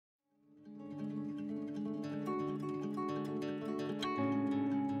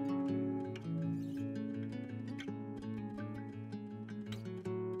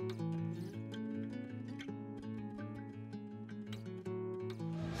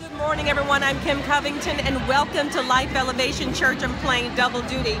morning, everyone. I'm Kim Covington, and welcome to Life Elevation Church. I'm playing double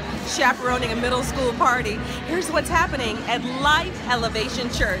duty, chaperoning a middle school party. Here's what's happening at Life Elevation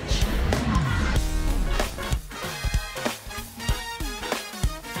Church.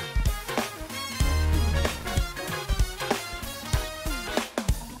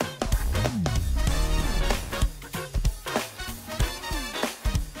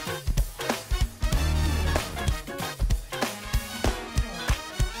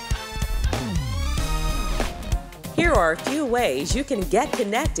 Here are a few ways you can get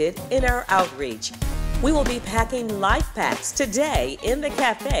connected in our outreach. We will be packing life packs today in the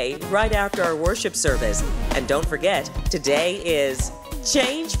cafe right after our worship service. And don't forget, today is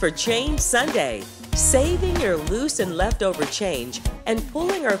Change for Change Sunday. Saving your loose and leftover change and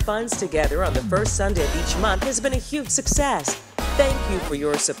pulling our funds together on the first Sunday of each month has been a huge success. Thank you for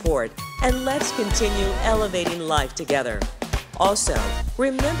your support, and let's continue elevating life together. Also,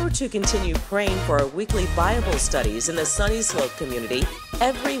 remember to continue praying for our weekly Bible studies in the Sunny Slope community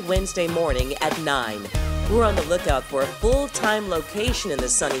every Wednesday morning at 9. We're on the lookout for a full-time location in the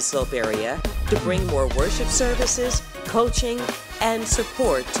Sunny Slope area to bring more worship services, coaching, and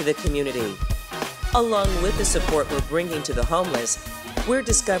support to the community. Along with the support we're bringing to the homeless, we're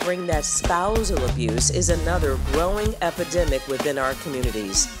discovering that spousal abuse is another growing epidemic within our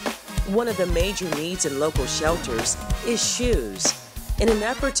communities. One of the major needs in local shelters is shoes. In an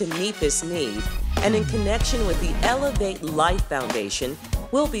effort to meet this need, and in connection with the Elevate Life Foundation,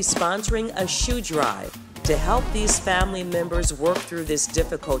 we'll be sponsoring a shoe drive to help these family members work through this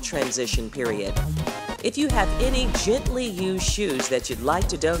difficult transition period. If you have any gently used shoes that you'd like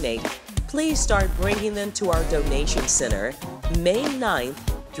to donate, please start bringing them to our donation center May 9th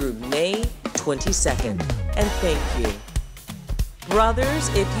through May 22nd. And thank you. Brothers,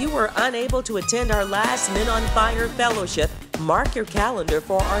 if you were unable to attend our last Men on Fire Fellowship, mark your calendar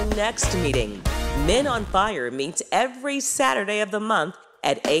for our next meeting. Men on Fire meets every Saturday of the month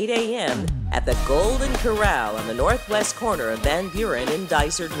at 8 a.m. at the Golden Corral on the northwest corner of Van Buren and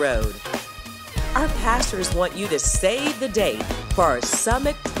Dysart Road. Our pastors want you to save the date for our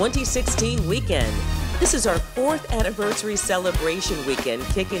Summit 2016 weekend. This is our 4th anniversary celebration weekend,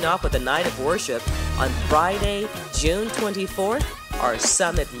 kicking off with a night of worship on Friday, June 24th, our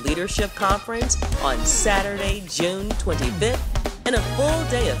Summit Leadership Conference on Saturday, June 25th, and a full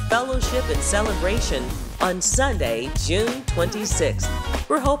day of fellowship and celebration on Sunday, June 26th.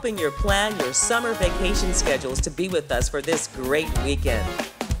 We're hoping you'll plan your summer vacation schedules to be with us for this great weekend.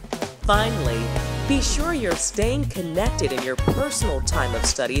 Finally, be sure you're staying connected in your personal time of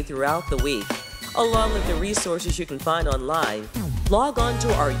study throughout the week. Along with the resources you can find online, log on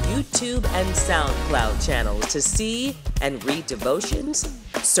to our YouTube and SoundCloud channels to see and read devotions,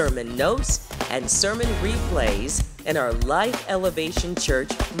 sermon notes, and sermon replays in our Life Elevation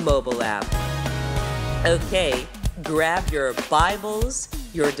Church mobile app. Okay, grab your Bibles,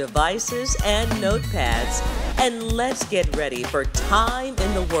 your devices, and notepads, and let's get ready for Time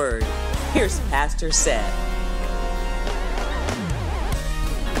in the Word. Here's Pastor Seth.